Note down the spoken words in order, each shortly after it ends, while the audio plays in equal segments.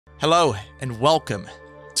Hello and welcome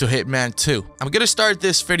to Hitman 2. I'm gonna start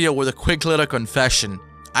this video with a quick little confession.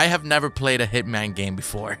 I have never played a Hitman game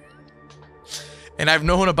before. And I've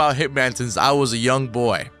known about Hitman since I was a young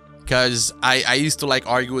boy. Because I used to like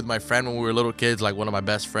argue with my friend when we were little kids, like one of my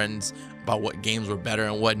best friends, about what games were better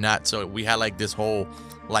and whatnot. So we had like this whole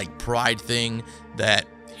like pride thing that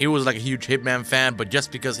he was like a huge Hitman fan, but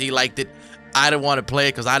just because he liked it, I didn't want to play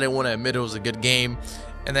it because I didn't want to admit it was a good game.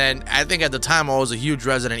 And then I think at the time I was a huge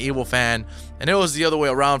Resident Evil fan, and it was the other way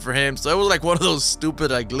around for him. So it was like one of those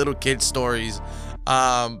stupid like little kid stories.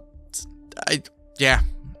 Yeah.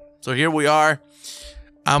 So here we are.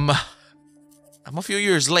 I'm a few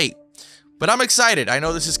years late, but I'm excited. I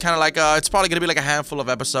know this is kind of like it's probably gonna be like a handful of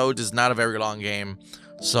episodes. It's not a very long game,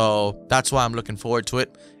 so that's why I'm looking forward to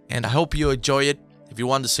it. And I hope you enjoy it. If you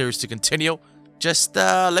want the series to continue, just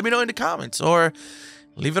let me know in the comments or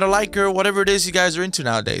leave it a like or whatever it is you guys are into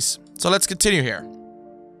nowadays. So let's continue here.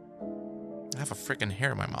 I have a freaking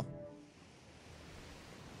hair in my mouth.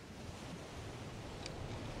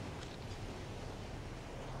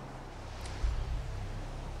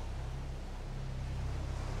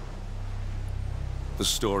 The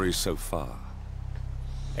story so far.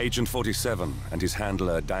 Agent 47 and his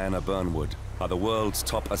handler Diana Burnwood are the world's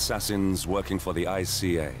top assassins working for the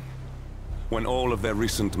ICA. When all of their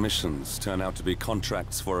recent missions turn out to be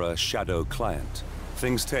contracts for a shadow client,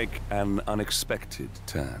 things take an unexpected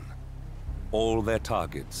turn. All their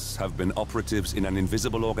targets have been operatives in an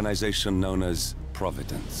invisible organization known as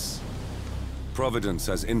Providence. Providence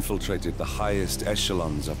has infiltrated the highest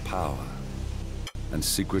echelons of power and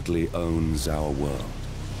secretly owns our world.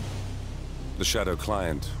 The shadow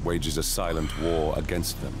client wages a silent war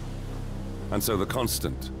against them. And so the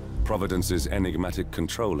Constant, Providence's enigmatic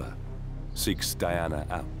controller, seeks Diana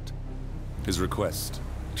out. His request: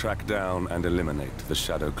 track down and eliminate the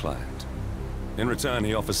shadow client. In return,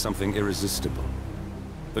 he offers something irresistible: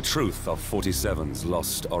 the truth of 47's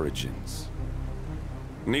lost origins.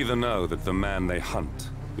 Neither know that the man they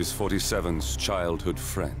hunt is 47's childhood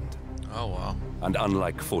friend. Oh, wow. And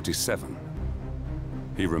unlike 47,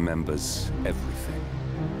 he remembers everything.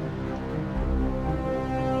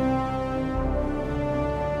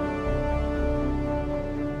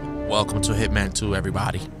 Welcome to Hitman 2,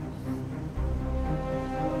 everybody.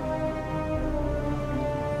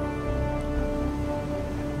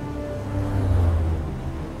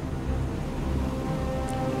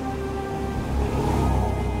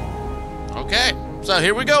 Okay, so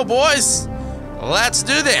here we go, boys. Let's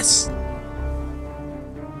do this.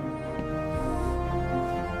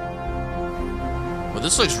 Well,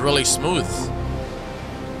 this looks really smooth.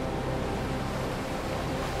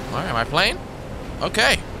 All right, am I playing?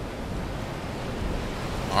 Okay.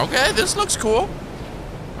 Okay, this looks cool.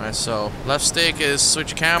 Alright, so left stick is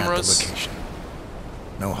switch cameras. At the location.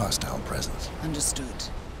 No hostile presence. Understood.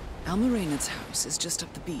 Alma Reynard's house is just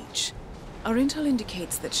up the beach. Our intel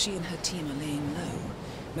indicates that she and her team are laying low,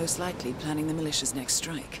 most likely planning the militia's next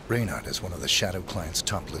strike. Reynard is one of the Shadow Client's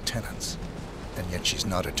top lieutenants, and yet she's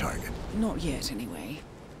not a target. Not yet, anyway.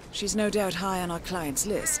 She's no doubt high on our client's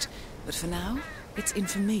list, but for now, it's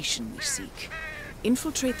information we seek.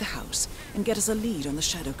 Infiltrate the house and get us a lead on the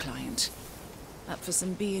Shadow Client. Up for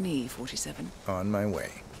some B&E, 47. On my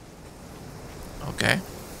way. Okay.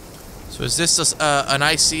 So is this an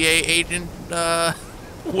ICA agent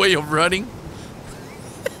way of running?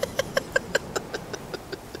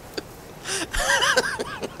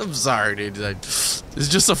 I'm sorry, dude. It's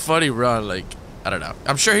just a funny run. Like, I don't know.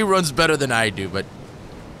 I'm sure he runs better than I do, but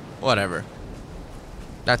whatever.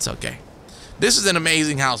 That's okay. This is an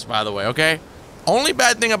amazing house, by the way, okay? Only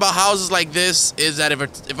bad thing about houses like this is that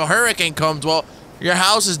if a hurricane comes, well, your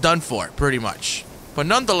house is done for, pretty much. But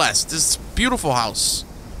nonetheless, this is a beautiful house.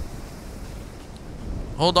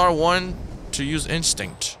 Hold R1 to use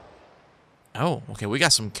instinct. Oh, okay, we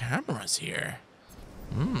got some cameras here.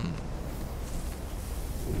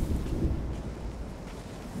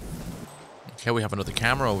 Okay, we have another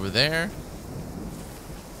camera over there.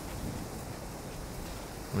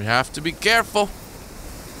 We have to be careful.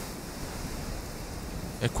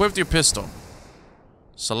 Equip your pistol.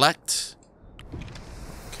 Select.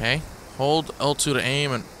 Okay. Hold L2 to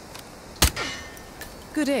aim and...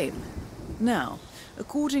 Good aim. Now,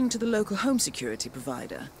 according to the local home security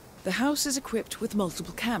provider, the house is equipped with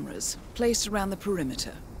multiple cameras placed around the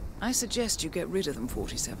perimeter. I suggest you get rid of them,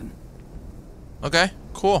 47. Okay,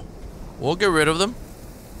 cool. We'll get rid of them.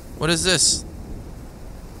 What is this?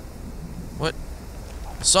 What?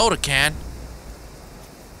 A soda can?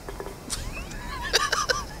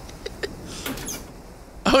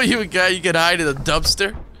 Oh, you can hide in a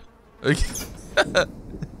dumpster?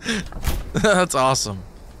 That's awesome.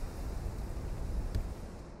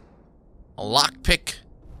 A lockpick.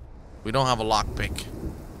 We don't have a lockpick.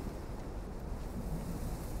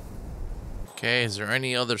 Okay, is there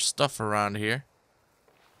any other stuff around here?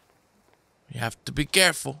 You have to be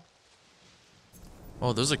careful.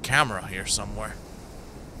 Oh, there's a camera here somewhere.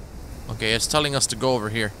 Okay, it's telling us to go over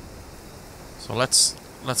here. So let's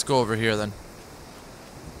go over here then.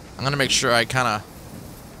 I'm gonna make sure I kinda...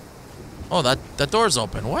 Oh, that door's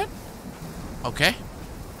open. What? Okay.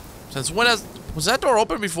 Since when was that door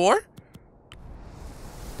open before?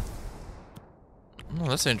 Oh,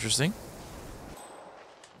 that's interesting.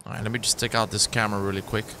 Alright, let me just take out this camera really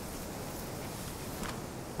quick.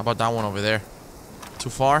 How about that one over there? Too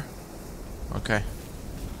far? Okay.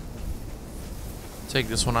 Take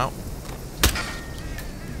this one out.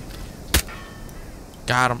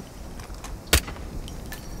 Got him.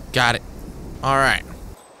 Got it. Alright.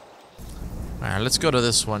 Alright, let's go to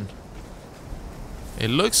this one. It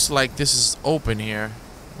looks like this is open here.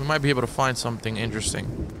 We might be able to find something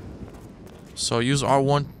interesting. So use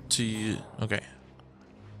R1 to... Okay.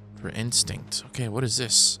 For instinct. Okay, what is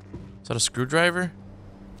this? Is that a screwdriver?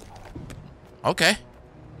 Okay.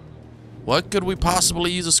 What could we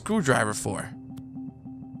possibly use a screwdriver for?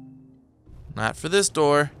 Not for this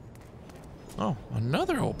door. Oh,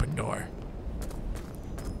 another open door.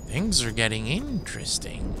 Things are getting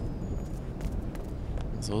interesting.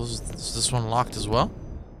 Is this one locked as well?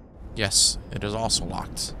 Yes, it is also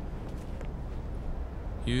locked.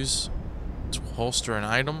 Use to holster an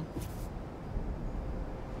item.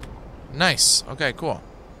 Nice. Okay, cool.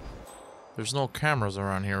 There's no cameras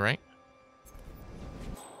around here, right?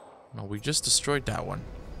 No, we just destroyed that one.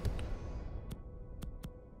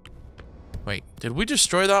 Wait, did we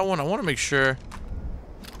destroy that one? I want to make sure.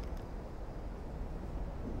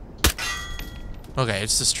 Okay,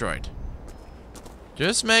 it's destroyed.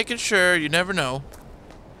 Just making sure, you never know.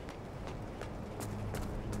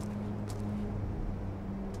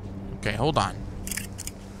 Okay, hold on.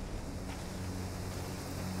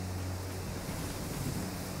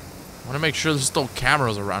 I want to make sure there's still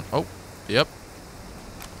cameras around. Oh, yep.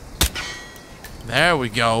 There we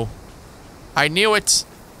go. I knew it.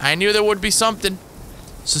 I knew there would be something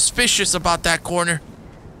suspicious about that corner.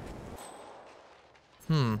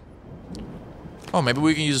 Oh, maybe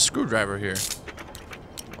we can use a screwdriver here.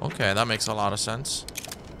 Okay, that makes a lot of sense.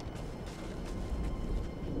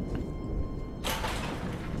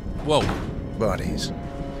 Whoa. Bodies.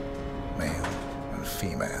 Male and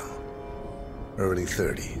female. Early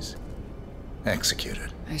 30s.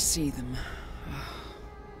 Executed. I see them.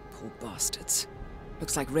 Poor bastards.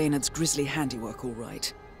 Looks like Reynard's grisly handiwork, all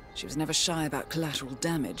right. She was never shy about collateral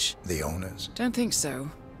damage. The owners? Don't think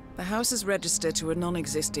so. The house is registered to a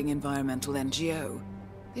non-existing environmental NGO.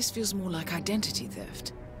 This feels more like identity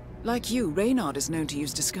theft. Like you, Reynard is known to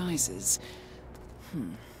use disguises.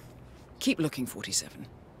 Keep looking, 47.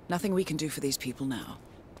 Nothing we can do for these people now.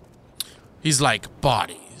 He's like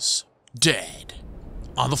bodies. Dead.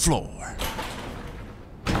 On the floor.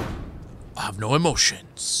 I have no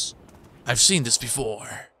emotions. I've seen this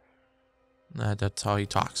before. That's how he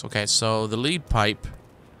talks. Okay, so the lead pipe.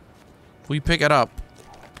 If we pick it up.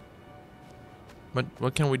 But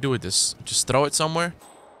what can we do with this? Just throw it somewhere?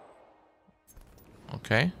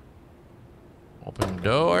 Okay. Open the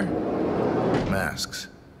door. Masks.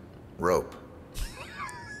 Rope.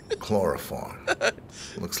 Chloroform.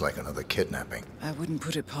 Looks like another kidnapping. I wouldn't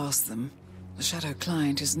put it past them. The Shadow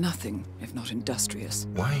Client is nothing if not industrious.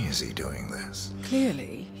 Why is he doing this?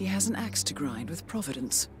 Clearly, he has an axe to grind with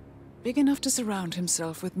Providence. Big enough to surround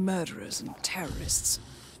himself with murderers and terrorists.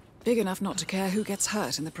 Big enough not to care who gets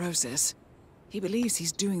hurt in the process. He believes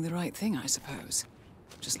he's doing the right thing, I suppose.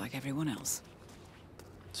 Just like everyone else.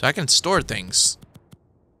 So I can store things.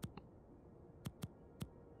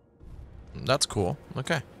 That's cool.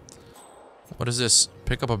 Okay. What is this?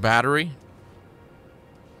 Pick up a battery?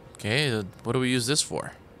 Okay, what do we use this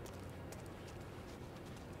for?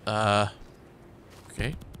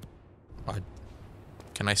 Okay.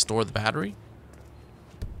 Can I store the battery?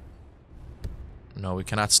 No, we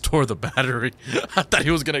cannot store the battery. I thought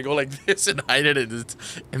he was gonna go like this and hide it in his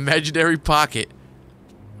imaginary pocket.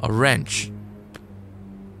 A wrench.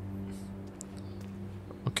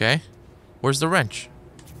 Okay. Where's the wrench?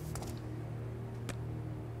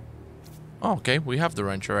 Oh, okay, we have the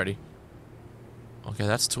wrench already. Okay,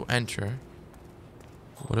 that's to enter.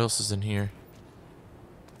 What else is in here?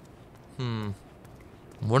 I'm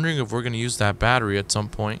wondering if we're gonna use that battery at some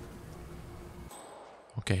point.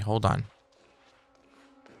 Okay, hold on.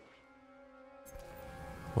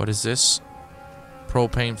 What is this?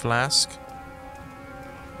 Propane flask.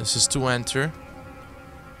 This is to enter.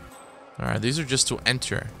 Alright, these are just to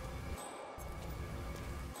enter.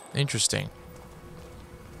 Interesting.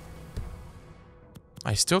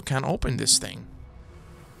 I still can't open this thing.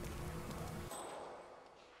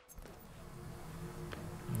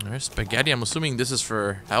 There's spaghetti. I'm assuming this is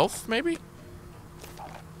for health, maybe?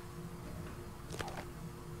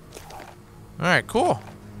 Alright, cool.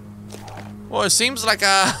 Well, it seems like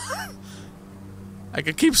I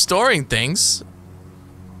could keep storing things.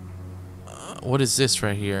 What is this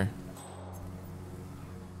right here?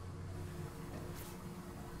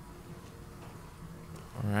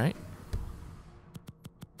 Alright.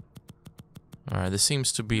 Alright, this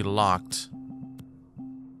seems to be locked.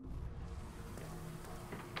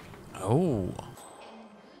 Oh.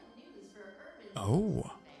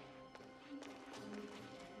 Oh.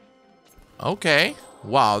 Okay.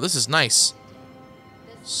 Wow, this is nice.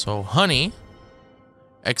 So, honey,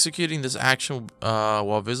 executing this action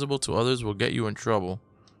while visible to others will get you in trouble.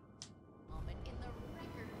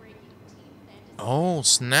 Oh,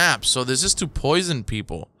 snap. So this is to poison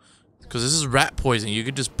people. Because this is rat poison. You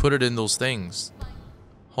could just put it in those things.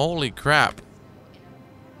 Holy crap.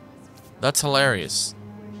 That's hilarious.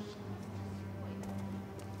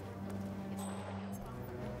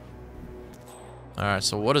 Alright,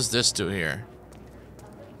 so what does this do here?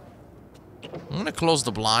 I'm gonna close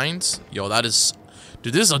the blinds. Yo, that is...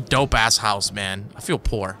 Dude, this is a dope-ass house, man. I feel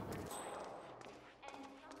poor.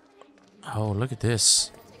 Oh, look at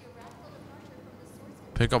this.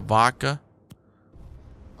 Pick up vodka.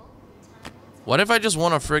 What if I just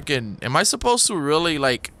want to freaking... Am I supposed to really,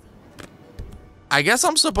 like... I guess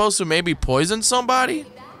I'm supposed to maybe poison somebody?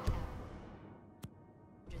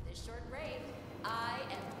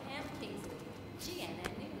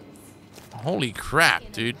 Holy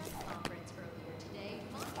crap, dude.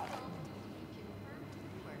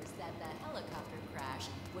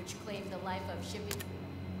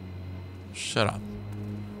 Shut up.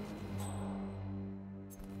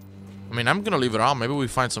 I mean, I'm gonna leave it on. Maybe we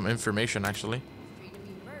find some information, actually.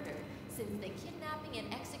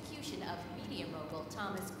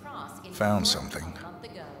 Found something.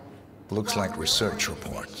 Looks like research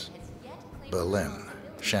reports. Berlin,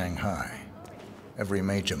 Shanghai. Every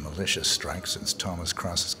major militia strike since Thomas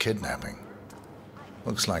Cross's kidnapping.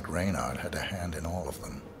 Looks like Reynard had a hand in all of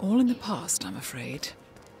them. All in the past, I'm afraid.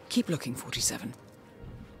 Keep looking, 47.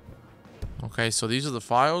 Okay, so these are the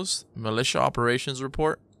files. Militia operations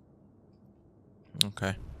report.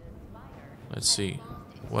 Okay. Let's see.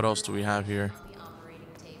 What else do we have here?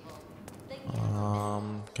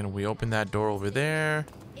 Can we open that door over there?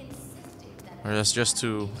 Or that's just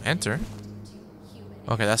to enter?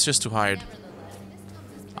 Okay, that's just to hide.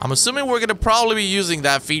 I'm assuming we're gonna probably be using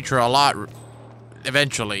that feature a lot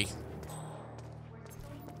eventually.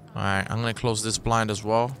 Alright, I'm gonna close this blind as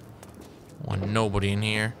well. Want nobody in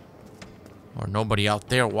here. Or nobody out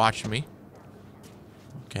there watching me.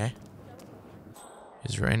 Okay.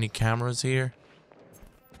 Is there any cameras here?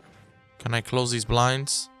 Can I close these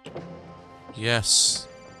blinds? Yes.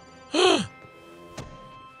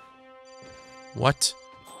 What?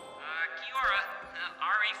 Kiora,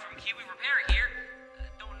 Ari from Kiwi Repair here.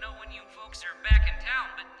 Don't know when you folks are back in town,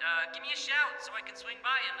 but give me a shout so I can swing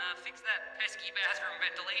by and fix that pesky bathroom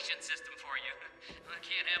ventilation system for you. I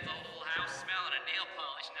can't have the whole house smelling of nail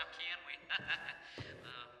polish now, can we?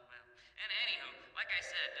 Well, and anywho, like I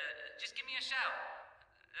said, just give me a shout.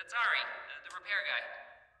 That's Ari, the repair guy.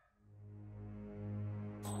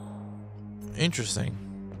 Interesting.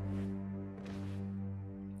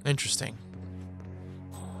 Interesting.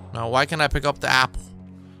 Now, why can't I pick up the apple?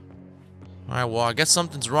 Alright, well, I guess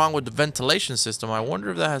something's wrong with the ventilation system. I wonder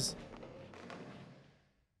if that has...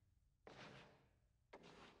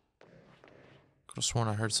 Could have sworn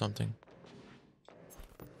I heard something.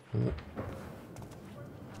 Ooh.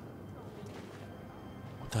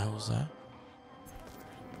 What the hell was that?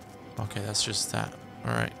 Okay, that's just that.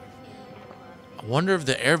 Alright. I wonder if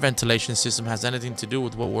the air ventilation system has anything to do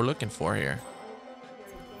with what we're looking for here.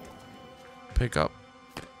 Pick up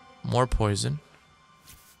more poison.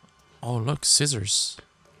 Oh, look, scissors.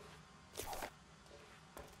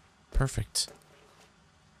 Perfect.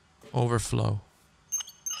 Overflow.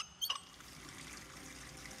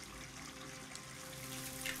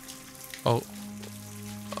 Oh.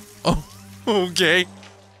 Oh, okay.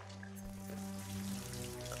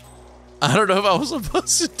 I don't know if I was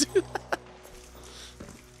supposed to do that.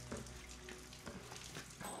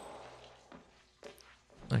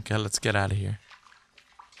 Okay, let's get out of here.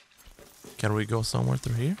 Can we go somewhere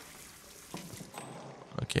through here?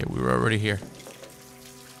 Okay, we were already here.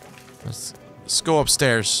 Let's go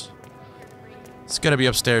upstairs. It's gonna be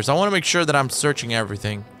upstairs. I want to make sure that I'm searching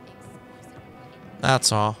everything.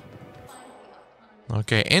 That's all.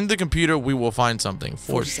 Okay, in the computer we will find something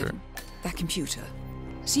for sure. That computer.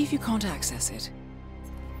 See if you can't access it.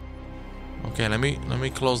 Okay, let me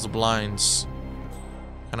close the blinds.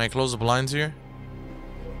 Can I close the blinds here?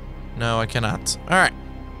 No, I cannot. Alright.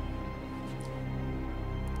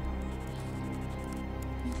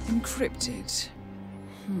 Encrypted.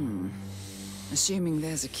 Assuming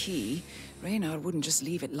there's a key, Reynard wouldn't just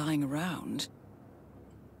leave it lying around.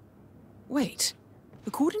 Wait.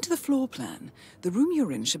 According to the floor plan, the room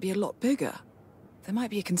you're in should be a lot bigger. There might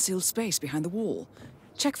be a concealed space behind the wall.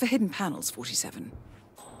 Check for hidden panels, 47.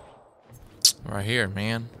 Right here,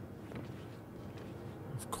 man.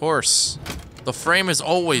 Of course. The frame is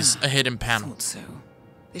always a hidden panel. Thought so.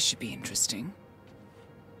 This should be interesting.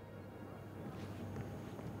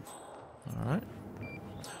 Alright.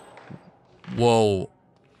 Whoa.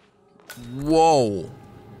 Whoa.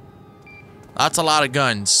 That's a lot of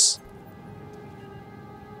guns.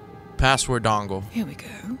 Password dongle. Here we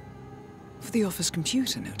go. For the office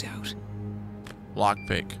computer, no doubt.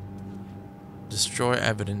 Lockpick. Destroy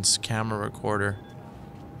evidence. Camera recorder.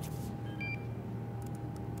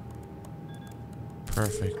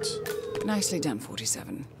 Perfect. Nicely done,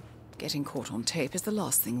 47. Getting caught on tape is the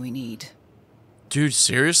last thing we need. Dude,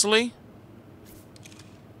 seriously?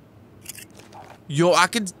 Yo, I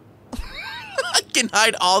can I can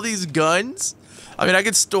hide all these guns? I mean, I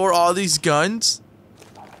can store all these guns?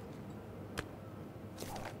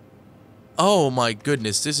 Oh my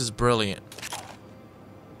goodness, this is brilliant.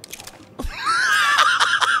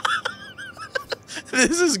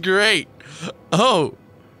 This is great. Oh.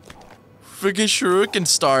 Freaking shuriken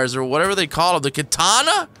stars or whatever they call them. The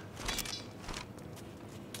katana?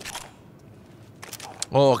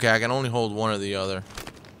 Oh, okay, I can only hold one or the other.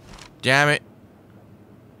 Damn it.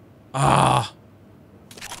 Ah.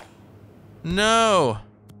 No.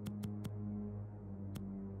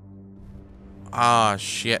 Ah,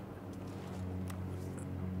 shit.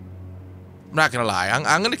 I'm not gonna lie.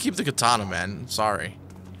 I'm gonna keep the katana, man. Sorry.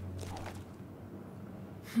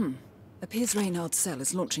 Appears Reynard's cell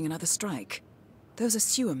is launching another strike. Those are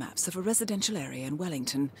sewer maps of a residential area in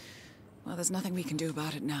Wellington. Well, there's nothing we can do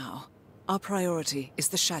about it now. Our priority is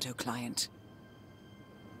the Shadow Client.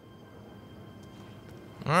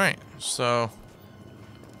 Alright, so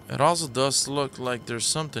it also does look like there's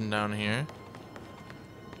something down here.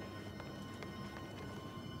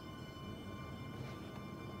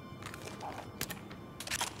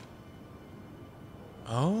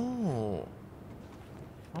 Oh.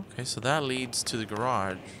 Okay, so that leads to the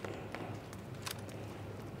garage.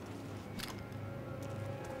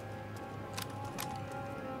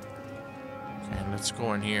 Okay, let's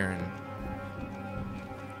go in here and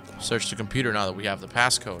search the computer now that we have the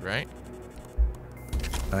passcode, right?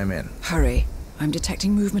 I'm in. Hurry. I'm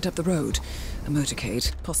detecting movement up the road. A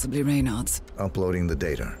motorcade, possibly Reynard's. Uploading the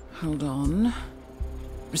data. Hold on.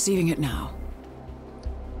 Receiving it now.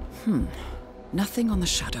 Nothing on the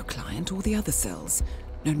Shadow Client or the other cells.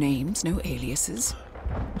 No names, no aliases.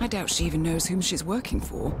 I doubt she even knows whom she's working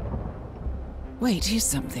for. Wait, here's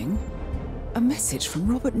something. A message from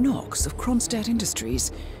Robert Knox of Kronstadt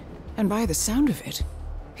Industries. And by the sound of it,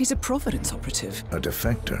 he's a Providence operative. A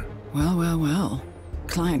defector. Well, well, well.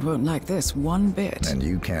 Client won't like this one bit. And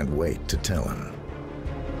you can't wait to tell him.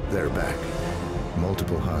 They're back.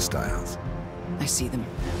 Multiple hostiles. I see them.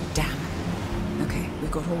 Damn. Okay,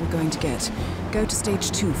 we've got all we're going to get. Go to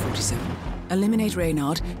stage 2, 47. Eliminate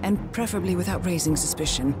Reynard, and preferably without raising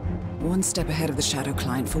suspicion. One step ahead of the Shadow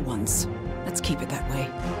Client for once. Let's keep it that way.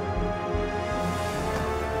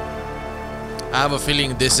 I have a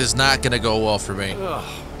feeling this is not gonna go well for me. Ugh,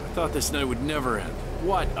 I thought this night would never end.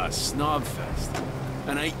 What a snob fest.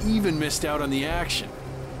 And I even missed out on the action.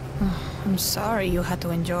 I'm sorry you had to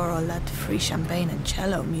endure all that free champagne and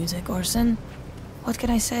cello music, Orson. What can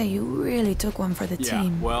I say? You really took one for the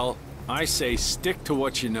team. Yeah, well, I say stick to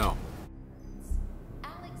what you know.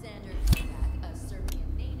 Alexander Kubak, a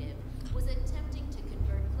Serbian native, was attempting to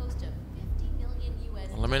convert close to 50 million US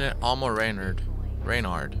Eliminate Alma Reynard.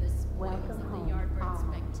 Welcome home,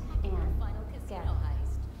 spectacular final casino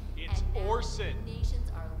heist. It's Orson.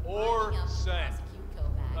 Nations are lining up to prosecute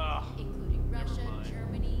Kubak, including Russia,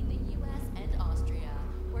 Germany, the US, and Austria.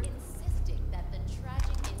 We're insisting that the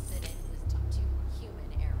tragic incident was due to human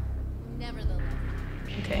error. Nevertheless,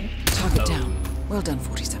 Okay. Target down. Well done,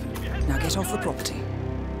 47. Now get off the property.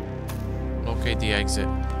 Locate the exit.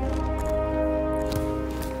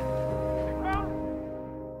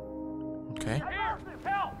 Okay.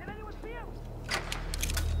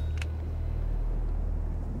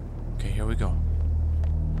 Okay, here we go.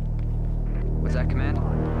 Was that command?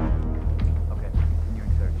 Okay,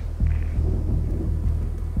 continuing search.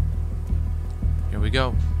 Here we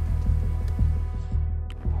go.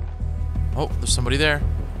 Oh, there's somebody there.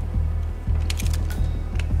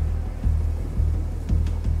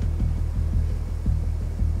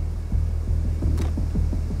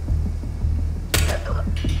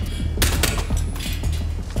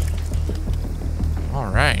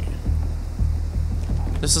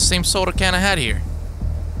 it's the same soda can I had here.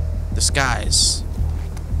 Disguise.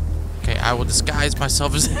 Okay, I will disguise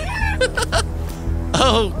myself as...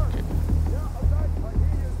 Oh!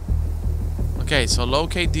 Okay, so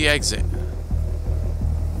locate the exit.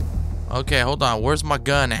 Okay, hold on. Where's my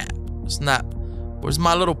gun at? Snap. Where's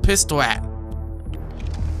my little pistol at?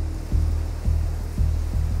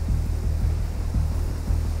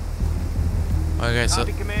 Okay, so...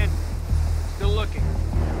 Copy, command. Still looking.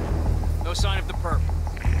 No sign of the perp.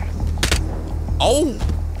 Oh!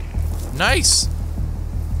 Nice!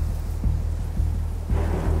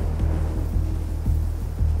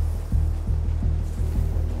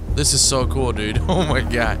 This is so cool, dude. Oh my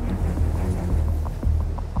god.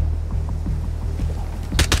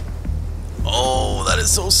 Oh, that is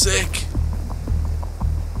so sick.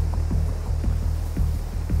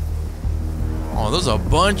 Oh, there's a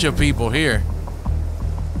bunch of people here.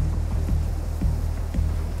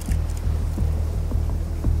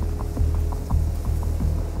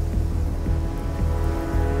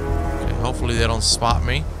 Okay, hopefully they don't spot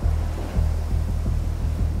me.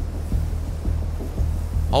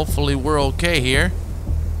 Hopefully we're okay here.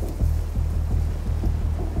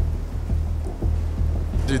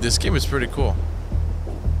 Dude, this game is pretty cool.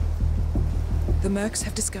 The mercs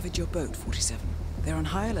have discovered your boat, 47. They're on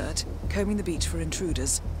high alert, combing the beach for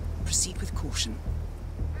intruders. Proceed with caution.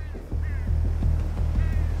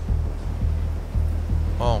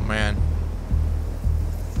 Oh, man.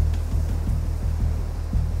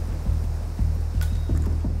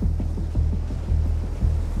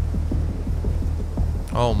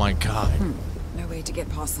 Oh my god. No way to get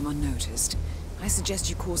past them unnoticed. I suggest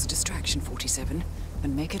you cause a distraction, 47,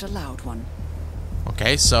 and make it a loud one.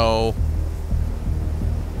 Okay, so...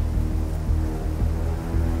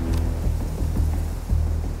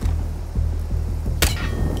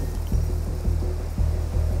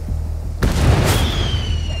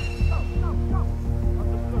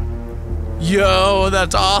 Yo,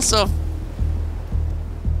 that's awesome!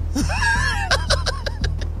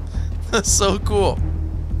 That's so cool.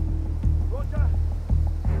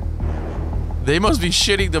 They must be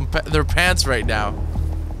shitting their pants right now.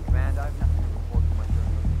 Command, I have nothing to report from Western.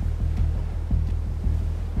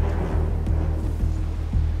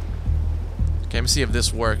 Okay, let me see if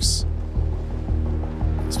this works.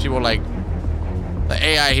 These people are like... The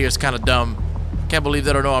AI here is kind of dumb. Can't believe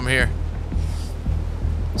they don't know I'm here.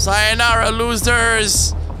 Sayonara,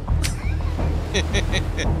 losers!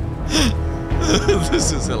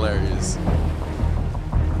 This is hilarious.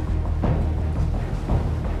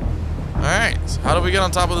 Alright, so how do we get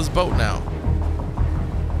on top of this boat now?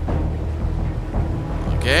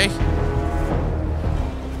 Okay.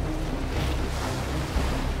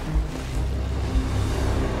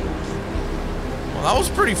 Well, that was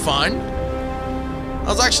pretty fun. That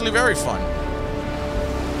was actually very fun.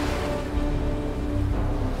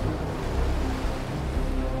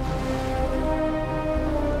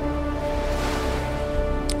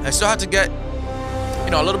 I still had to get,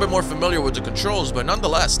 you know, a little bit more familiar with the controls, but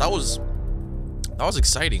nonetheless, that was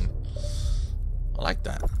exciting. I like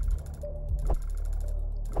that.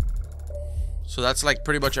 So that's like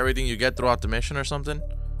pretty much everything you get throughout the mission or something.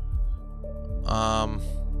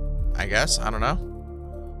 I guess, I don't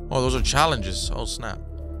know. Oh, those are challenges. Oh snap.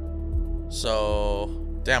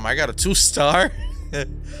 So, damn, I got a 2-star.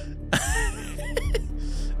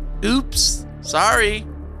 Oops, sorry.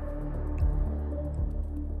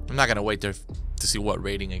 I'm not gonna wait there to see what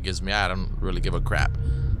rating it gives me. I don't really give a crap.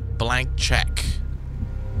 Blank check.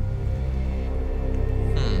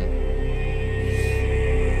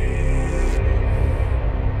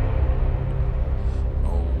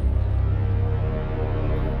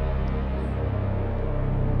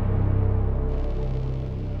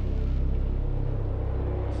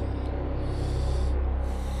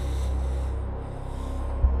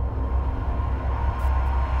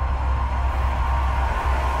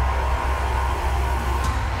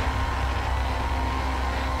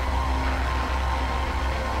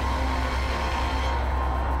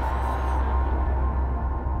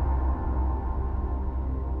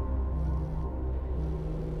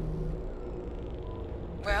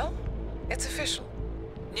 Well, it's official.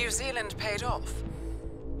 New Zealand paid off.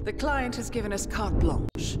 The client has given us carte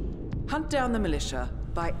blanche. Hunt down the militia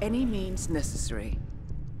by any means necessary.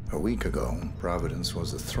 A week ago, Providence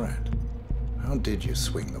was a threat. How did you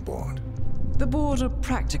swing the board? The board are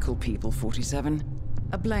practical people, 47.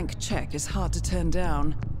 A blank check is hard to turn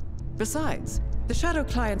down. Besides, the Shadow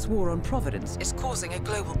Client's war on Providence is causing a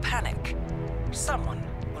global panic. Someone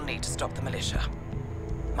will need to stop the militia.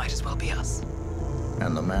 Might as well be us.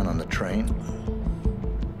 And the man on the train?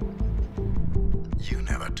 You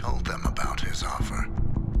never told them about his offer.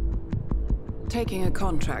 Taking a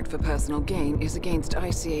contract for personal gain is against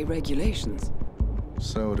ICA regulations.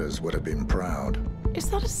 Sodas would have been proud. Is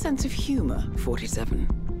that a sense of humor, 47?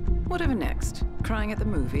 Whatever next? Crying at the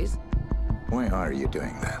movies? Why are you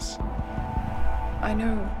doing this? I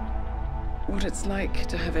know what it's like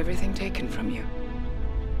to have everything taken from you.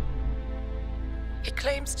 He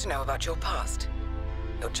claims to know about your past.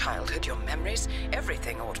 Your childhood, your memories,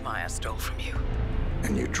 everything Altmaier stole from you.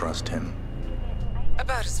 And you trust him?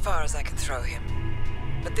 About as far as I can throw him.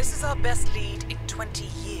 But this is our best lead in 20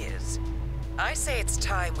 years. I say it's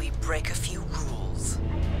time we break a few rules.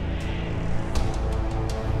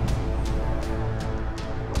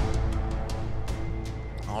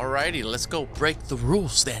 Alrighty, let's go break the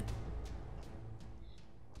rules then.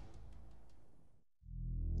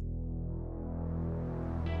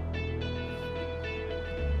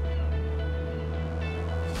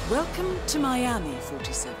 Welcome to Miami,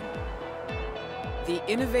 47. The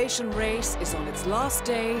innovation race is on its last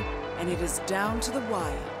day, and it is down to the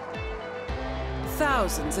wire.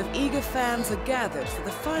 Thousands of eager fans are gathered for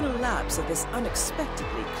the final laps of this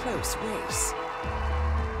unexpectedly close race.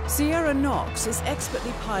 Sierra Knox is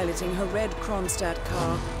expertly piloting her red Kronstadt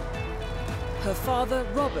car. Her father,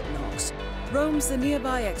 Robert Knox, roams the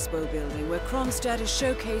nearby expo building where Kronstadt is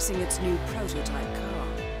showcasing its new prototype car.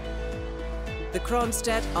 The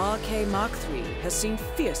Kronstadt RK Mark III has seen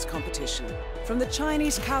fierce competition from the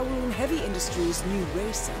Chinese Kowloon Heavy Industries' new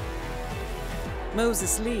racer.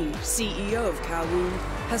 Moses Lee, CEO of Kowloon,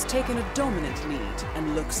 has taken a dominant lead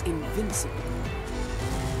and looks invincible.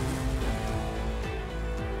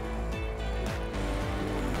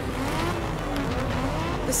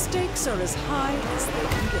 The stakes are as high as they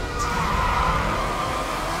can get.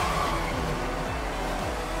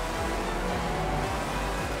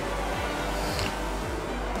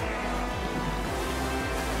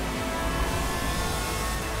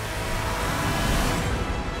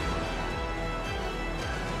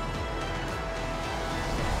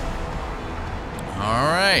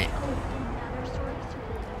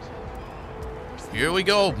 Here we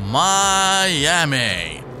go,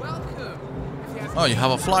 Miami. Oh, you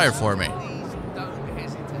have a flyer for me.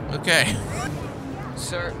 Okay.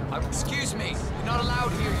 Sir, excuse me. You're not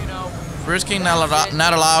allowed here, you know. Frisking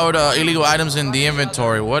not allowed illegal items in the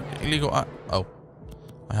inventory. What illegal? Oh,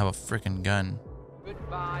 I have a freaking gun.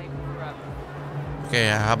 Goodbye forever. Okay,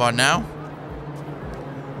 how about now?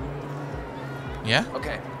 Yeah.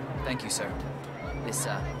 Okay. Thank you, sir. This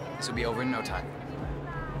will be over in no time.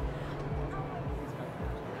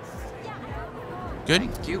 Good.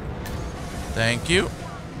 Thank you. Thank you.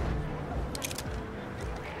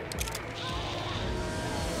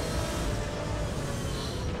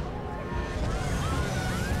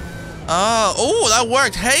 Oh, that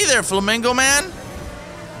worked. Hey there, Flamingo Man.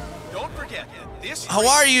 Don't forget, this How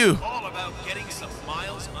are you? is all about getting some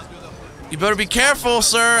miles under the hood. You better be careful,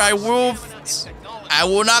 sir. I will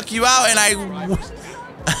knock you out, and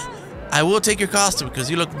I will take your costume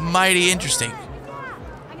because you look mighty interesting.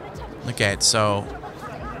 Okay, so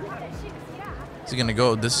is he gonna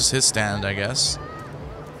go? This is his stand, I guess.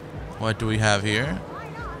 What do we have here?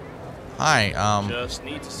 Hi. Just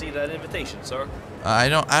need to see that invitation, sir. I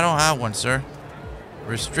don't have one, sir.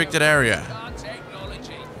 Restricted area.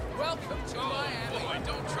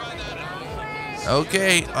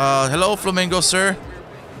 Okay. Hello, Flamingo, sir.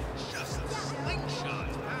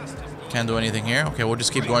 Can't do anything here. Okay, we'll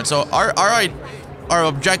just keep going. So our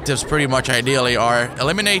objectives, pretty much ideally, are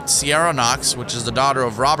eliminate Sierra Knox, which is the daughter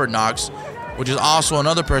of Robert Knox, which is also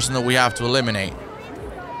another person that we have to eliminate.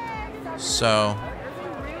 So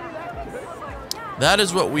that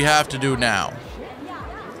is what we have to do now.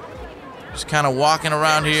 Just kind of walking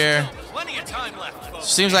around here.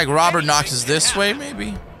 Seems like Robert Knox is this way,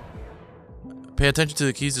 maybe. Pay attention to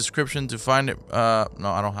the key's description to find it. No,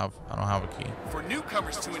 I don't have a key. For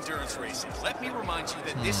newcomers to endurance racing, let me remind you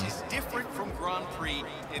that this is different from Grand Prix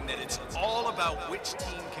in that it's all about which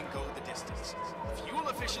team can go the distance. Fuel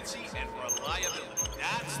efficiency and reliability.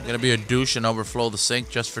 That's I'm gonna be a douche and overflow the sink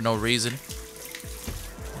just for no reason.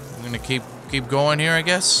 I'm gonna keep going here, I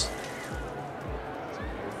guess.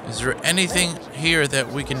 Is there anything here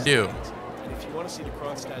that we can do? And if you want to see the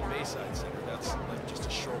Kronstadt Bayside Center, that's like just a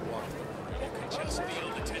short walk. You can just feel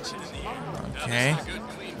the tension in the air. Okay.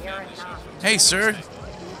 Hey, sir.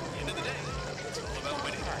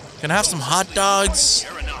 Can I have some hot dogs?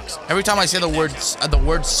 Every time I say the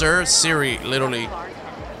word sir, Siri literally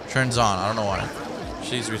turns on. I don't know why.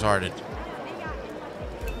 She's retarded.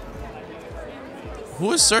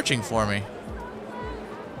 Who is searching for me?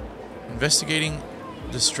 Investigating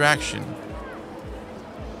distraction.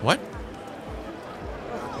 What?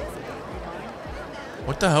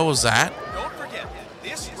 What the hell was that? Don't forget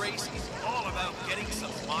This race is all about getting some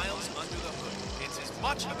miles under the hood. It's as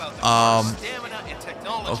much about the stamina and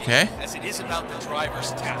technology as it is about the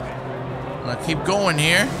driver's talent. I'm gonna keep going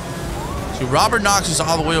here. See, Robert Knox is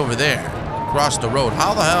all the way over there, across the road.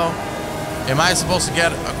 How the hell am I supposed to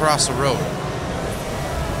get across the road?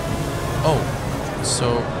 Oh,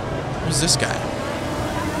 so who's this guy?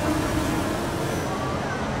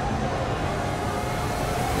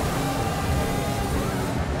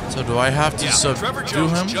 So do I have to Trevor subdue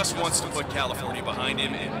Jones him? just wants to put California behind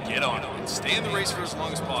him and get on him and stay in the race for as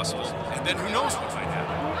long as possible. And then who knows what might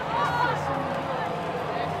happen.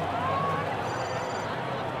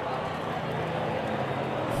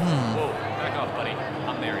 Whoa, back off, buddy.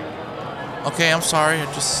 I'm married. Okay, I'm sorry.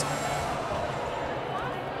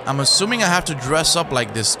 I'm assuming I have to dress up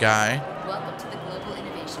like this guy. Welcome to the Global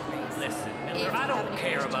Innovation Race. Listen, Miller, I don't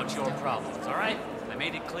care about your problems, all right? I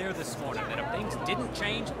made it clear this morning that if things didn't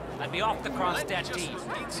change, I'd be off the Kronstadt team.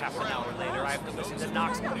 Half an hour later, I have to listen to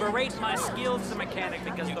Knox berate my skills as a mechanic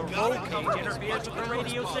because the roll cage interferes with the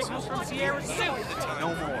radio signals from Sierra's suit.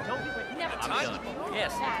 No more. I'm done.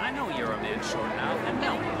 Yes, I know you're a man short now, and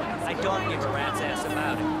no, I don't give a rat's ass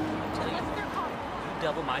about it. I'll tell you what, you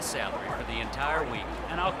double my salary for the entire week,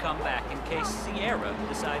 and I'll come back in case Sierra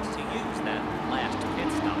decides to use that last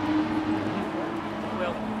pit stop.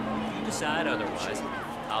 Well, if you decide otherwise,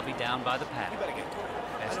 I'll be down by the paddock.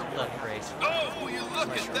 Best of luck, Grace. Oh, will you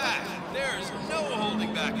look at that? There's no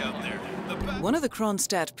holding back out there. One of the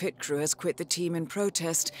Kronstadt pit crew has quit the team in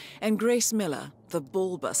protest, and Grace Miller, the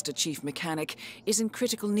ballbuster chief mechanic, is in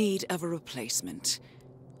critical need of a replacement.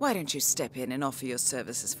 Why don't you step in and offer your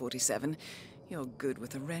services, 47? You're good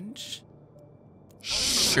with a wrench.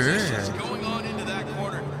 Sure. Going on into that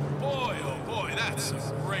corner. Boy, oh boy, that's some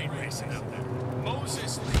great racing out there.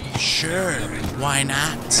 Moses Lee. Sure, why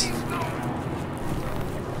not?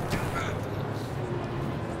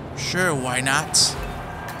 Sure, why not?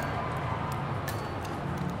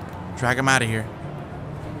 Drag him out of here.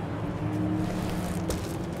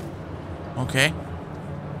 Okay.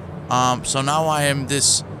 So now I am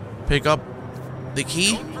this. Pick up the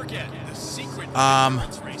key. Don't forget, the secret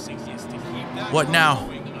racing is to keep that what now?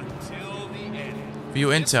 going until the end. View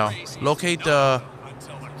intel. Locate the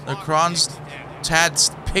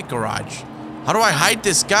Kronstadt's pit garage. How do I hide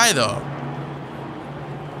this guy though?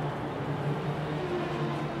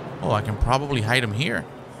 Oh, I can probably hide him here.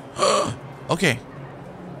 Okay.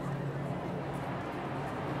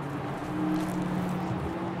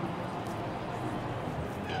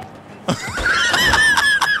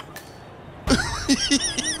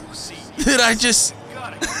 Did I just...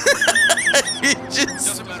 He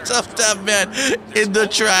just stuffed that man in the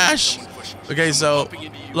trash. Okay, so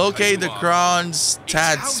locate the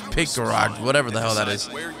Kronstadt's pit garage, whatever the hell that is,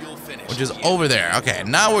 which is over there. Okay,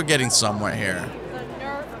 now we're getting somewhere here.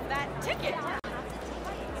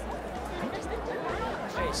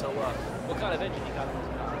 Hey, so, what kind of engine you got?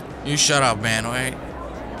 You shut up, man, wait.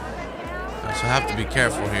 So I have to be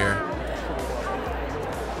careful here.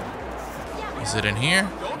 Is it in here?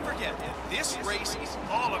 Don't forget, this race is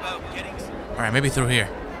all about getting. Alright, maybe through here.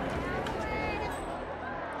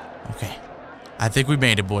 Okay. I think we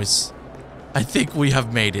made it, boys. I think we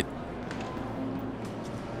have made it.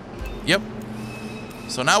 Yep.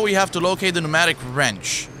 So now we have to locate the pneumatic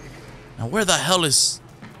wrench. Now where the hell is...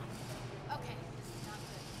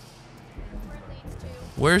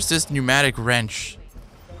 Where's this pneumatic wrench?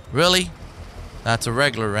 Really? That's a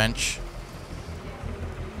regular wrench.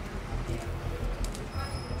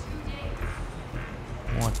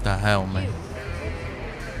 What the hell, man?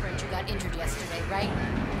 Heard you got injured yesterday, right?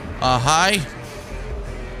 Hi?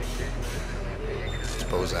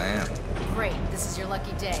 Suppose I am. Great, this is your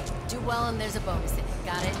lucky day. Do well and there's a bonus in it,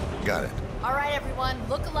 got it? Got it. All right, everyone,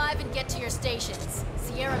 look alive and get to your stations.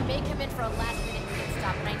 Sierra may come in for a last-minute pit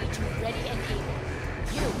stop, and I need you ready and able.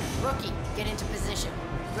 You, rookie, get into position.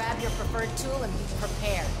 Grab your preferred tool and be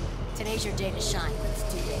prepared. Today's your day to shine. Let's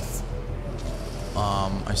do this.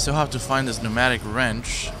 I still have to find this pneumatic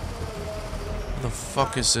wrench. Where the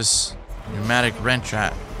fuck is this pneumatic wrench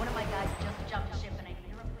at? One of my guys just jumped ship and I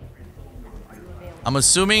need a replacement. Are you available? I'm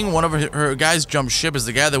assuming one of her guys jumped ship is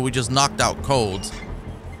the guy that we just knocked out cold.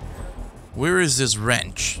 Where is this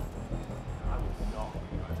wrench?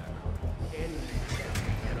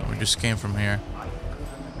 We just came from here.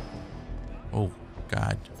 Oh,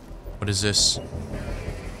 God. What is this?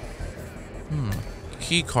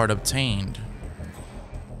 Key card obtained.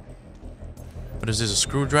 What is this, a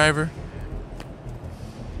screwdriver?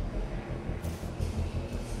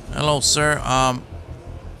 Hello, sir. Oh,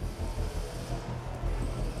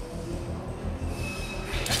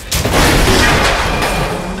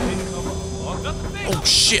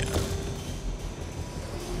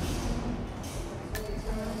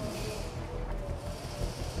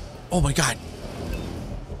 Oh my god.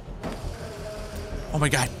 Oh my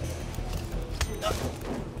god.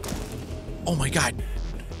 Oh my god.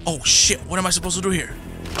 Oh shit, what am I supposed to do here?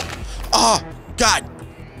 Oh god.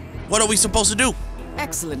 What are we supposed to do?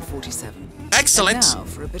 Excellent, 47. Excellent. And now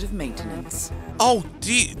for a bit of maintenance. Oh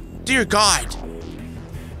dear god.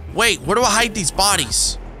 Wait, where do I hide these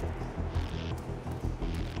bodies?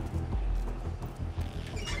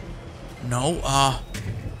 No,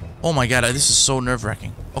 oh my god, this is so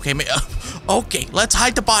nerve-wracking. Okay, okay, let's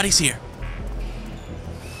hide the bodies here.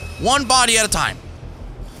 One body at a time.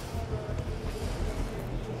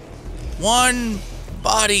 One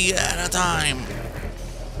body at a time.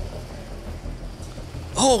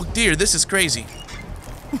 Oh dear, this is crazy.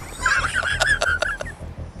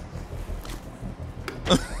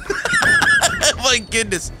 My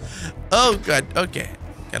goodness. Oh god, okay.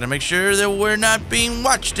 Gotta make sure that we're not being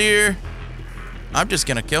watched here. I'm just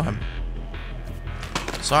gonna kill him.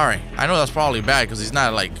 Sorry. I know that's probably bad because he's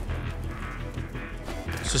not like...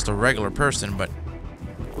 It's just a regular person, but...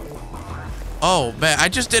 Oh, man. I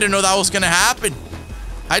just didn't know that was gonna happen.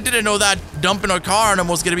 I didn't know that dumping a car on him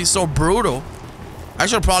was gonna be so brutal. I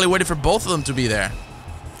should have probably waited for both of them to be there.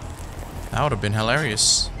 That would have been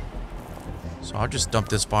hilarious. So I'll just dump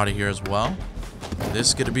this body here as well. This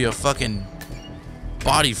is gonna be a fucking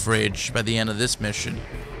body fridge by the end of this mission.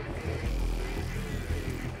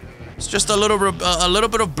 It's just a little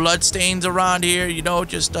bit of blood stains around here, you know,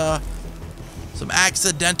 just some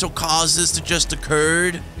accidental causes that just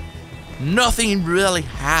occurred. Nothing really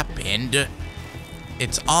happened.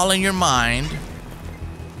 It's all in your mind.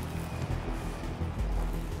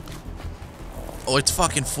 Oh, it's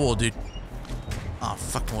fucking full, dude. Oh,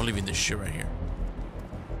 fuck, we're leaving this shit right here.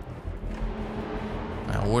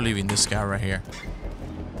 We're leaving this guy right here.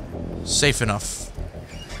 Safe enough.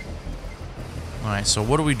 Alright, so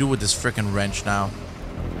what do we do with this frickin' wrench now?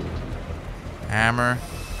 Hammer.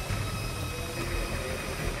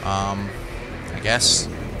 I guess.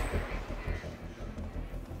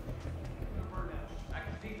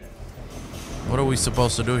 What are we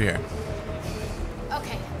supposed to do here?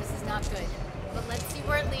 Okay, this is not good. But let's see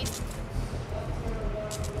where it leads.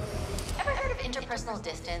 Ever heard of interpersonal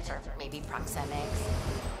distance or maybe proxemics?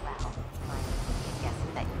 Well, I'm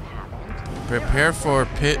guessing that you haven't. Prepare for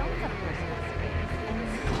pit.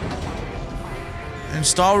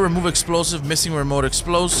 Install, remove explosive, missing remote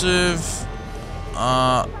explosive,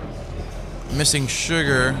 missing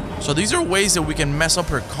sugar. So these are ways that we can mess up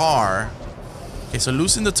her car. Okay, so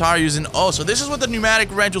loosen the tire using, oh, so this is what the pneumatic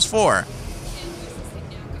wrench was for.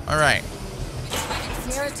 All right.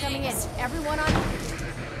 Sierra, tell me, is everyone on?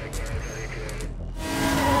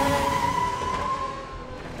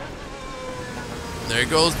 There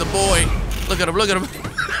goes the boy. Look at him, look at him.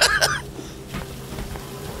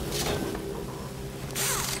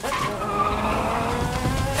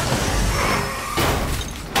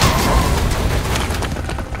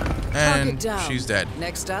 And she's dead.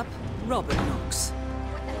 Next up, Robert Knox.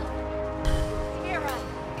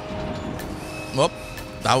 Well,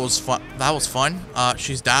 that was fun. That was fun.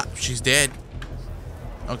 She's dead.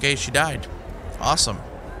 Okay, she died. Awesome.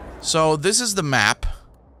 So this is the map.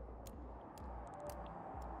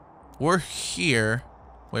 We're here.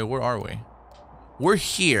 Wait, where are we? We're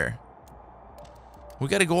here. We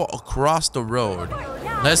gotta go across the road.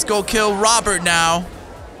 Let's go kill Robert now.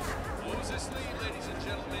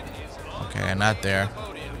 Okay, not there.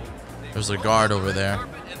 There's a guard over there.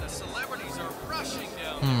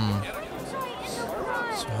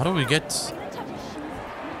 So how do we get...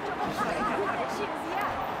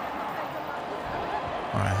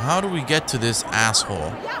 Alright, how do we get to this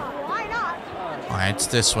asshole? Alright, it's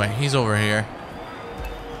this way. He's over here.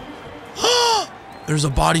 There's a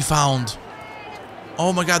body found.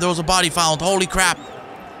 Oh my god, there was a body found. Holy crap.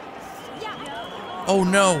 Oh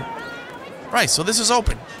no. Right, so this is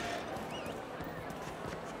open.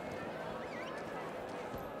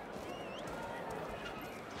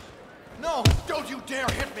 No, don't you dare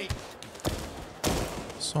hit me.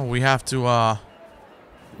 So we have to,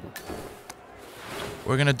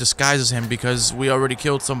 we're gonna disguise as him because we already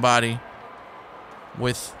killed somebody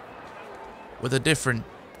with a different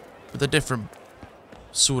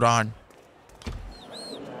suit on.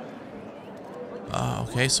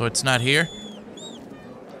 Okay, so it's not here.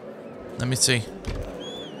 Let me see.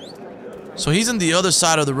 So he's on the other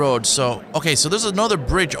side of the road. So, okay, so there's another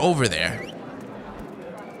bridge over there.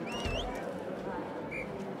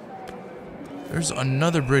 There's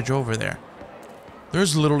another bridge over there.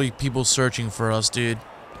 There's literally people searching for us, dude.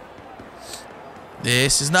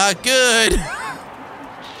 This is not good.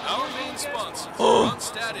 Our main sponsor, Oh.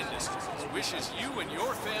 Ronstadt Industries, wishes you and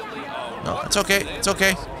your family all No, it's okay. It's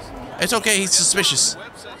okay. It's okay, he's suspicious.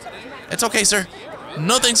 It's okay, sir.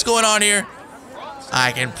 Nothing's going on here.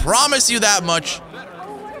 I can promise you that much.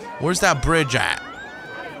 Where's that bridge at?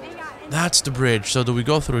 That's the bridge. So do we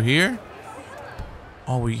go through here?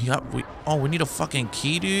 Oh, we need a fucking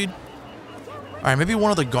key, dude. All right, maybe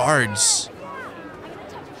one of the guards.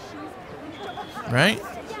 Right?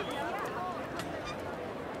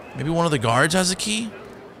 Maybe one of the guards has a key?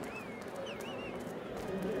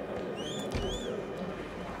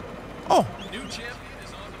 Oh.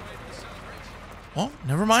 Well,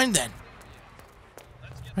 never mind then.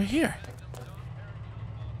 Right here.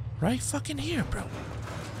 Right fucking here, bro.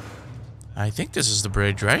 I think this is the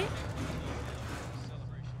bridge, right?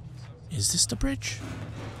 Is this the bridge?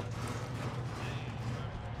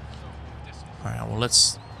 Alright, well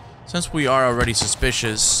let's... Since we are already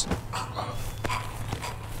suspicious...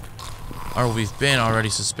 Or we've been already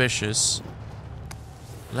suspicious...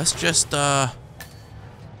 Let's just,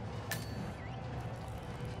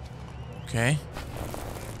 Okay.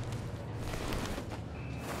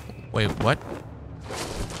 Wait, what?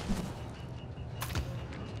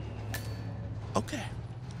 Okay.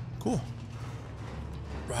 Cool.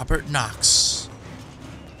 Robert Knox.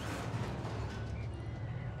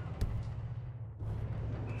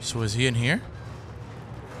 So is he in here?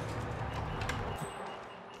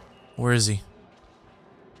 Where is he?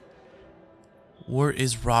 Where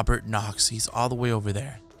is Robert Knox? He's all the way over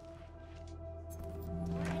there.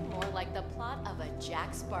 More like the plot of a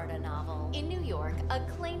Jack Sparta novel. In New York,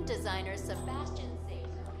 acclaimed designer Sebastian Sazer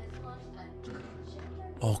has launched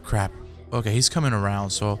a... Oh crap. Okay, he's coming around,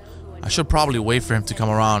 so I should probably wait for him to come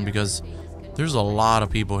around because there's a lot of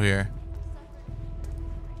people here.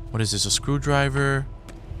 What is this? A screwdriver?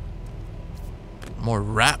 More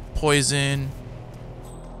rat poison.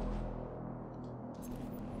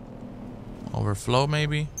 Overflow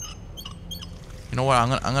maybe? You know what?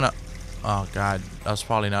 I'm gonna oh god, that's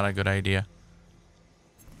probably not a good idea.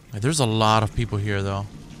 There's a lot of people here though.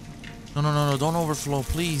 No, don't overflow,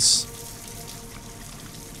 please.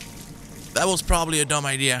 That was probably a dumb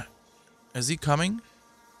idea. Is he coming?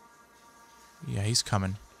 Yeah, he's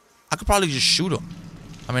coming. I could probably just shoot him.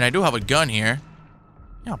 I mean, I do have a gun here.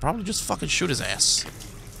 Yeah, I'll probably just fucking shoot his ass.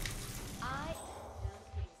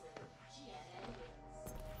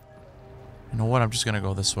 You know what? I'm just gonna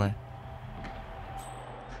go this way.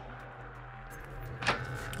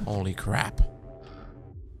 Holy crap.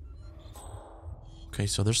 Okay,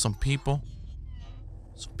 so there's some people.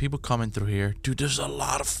 Some people coming through here. Dude, there's a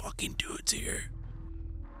lot of fucking dudes here.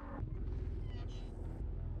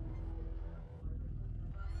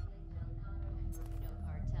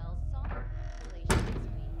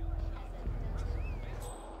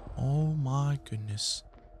 Oh my goodness.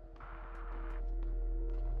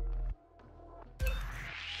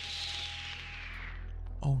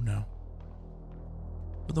 Oh no.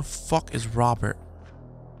 Where the fuck is Robert?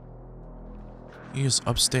 He is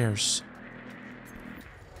upstairs.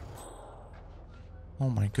 Oh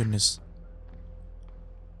my goodness.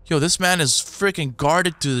 Yo, this man is freaking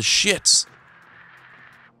guarded to the shits.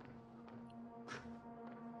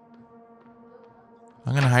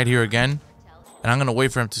 I'm gonna hide here again. And I'm gonna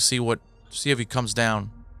wait for him to see if he comes down.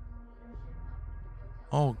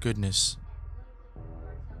 Oh goodness.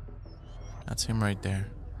 That's him right there.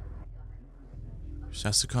 Just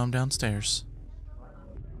has to come downstairs.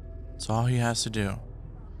 That's all he has to do.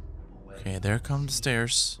 Okay, there come the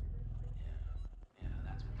stairs.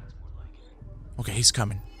 Okay, he's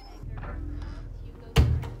coming.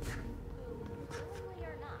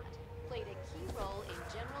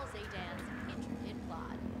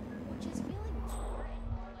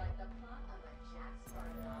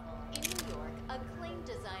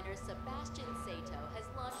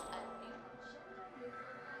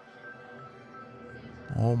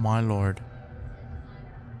 Oh my lord.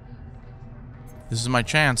 This is my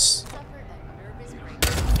chance.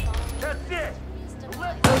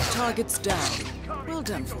 Both targets down. Well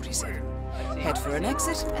done, 47. Head for an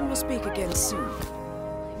exit and we'll speak again soon.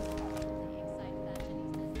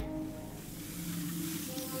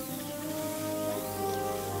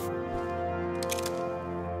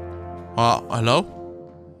 Hello?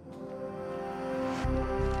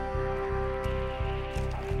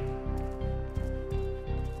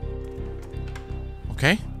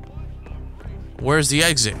 Okay. Where's the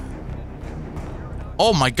exit?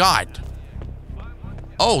 Oh my god.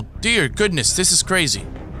 Oh dear goodness, this is crazy.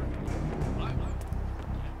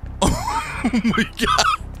 Oh my god.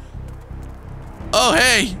 Oh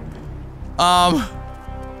hey.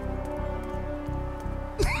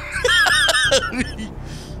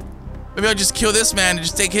 Maybe I'll just kill this man and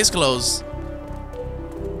just take his clothes.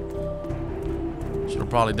 Should have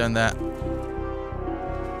probably done that.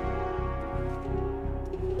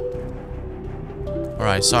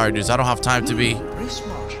 Alright, sorry dudes, I don't have time to be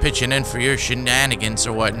pitching in for your shenanigans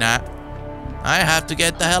or whatnot. I have to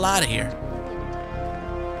get the hell out of here.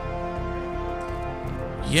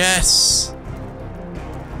 Yes.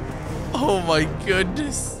 Oh my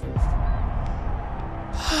goodness.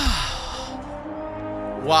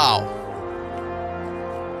 Wow.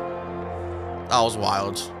 That was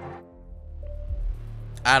wild.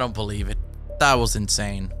 I don't believe it. That was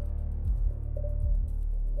insane.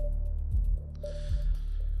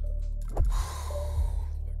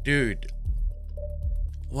 Dude.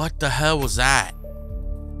 What the hell was that?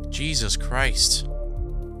 Jesus Christ.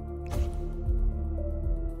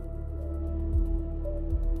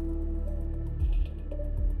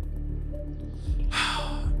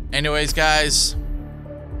 Anyways, guys.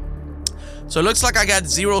 So it looks like I got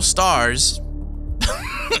 0 stars.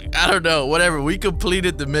 I don't know, whatever. We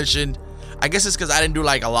completed the mission. I guess it's because I didn't do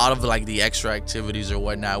like a lot of like the extra activities or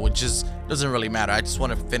whatnot, which is doesn't really matter. I just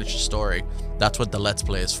want to finish the story. That's what the Let's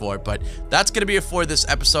Play is for. But that's gonna be it for this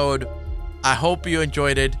episode. I hope you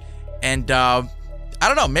enjoyed it, and I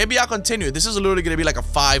don't know, maybe I'll continue. This is literally gonna be like a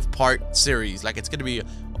 5-part series. Like, it's gonna be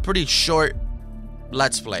a pretty short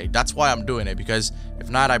Let's Play. That's why I'm doing it, because if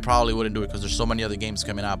not, I probably wouldn't do it because there's so many other games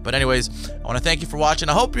coming out. But anyways, I want to thank you for watching.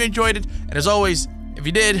 I hope you enjoyed it, and as always, if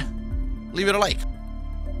you did, leave it a like.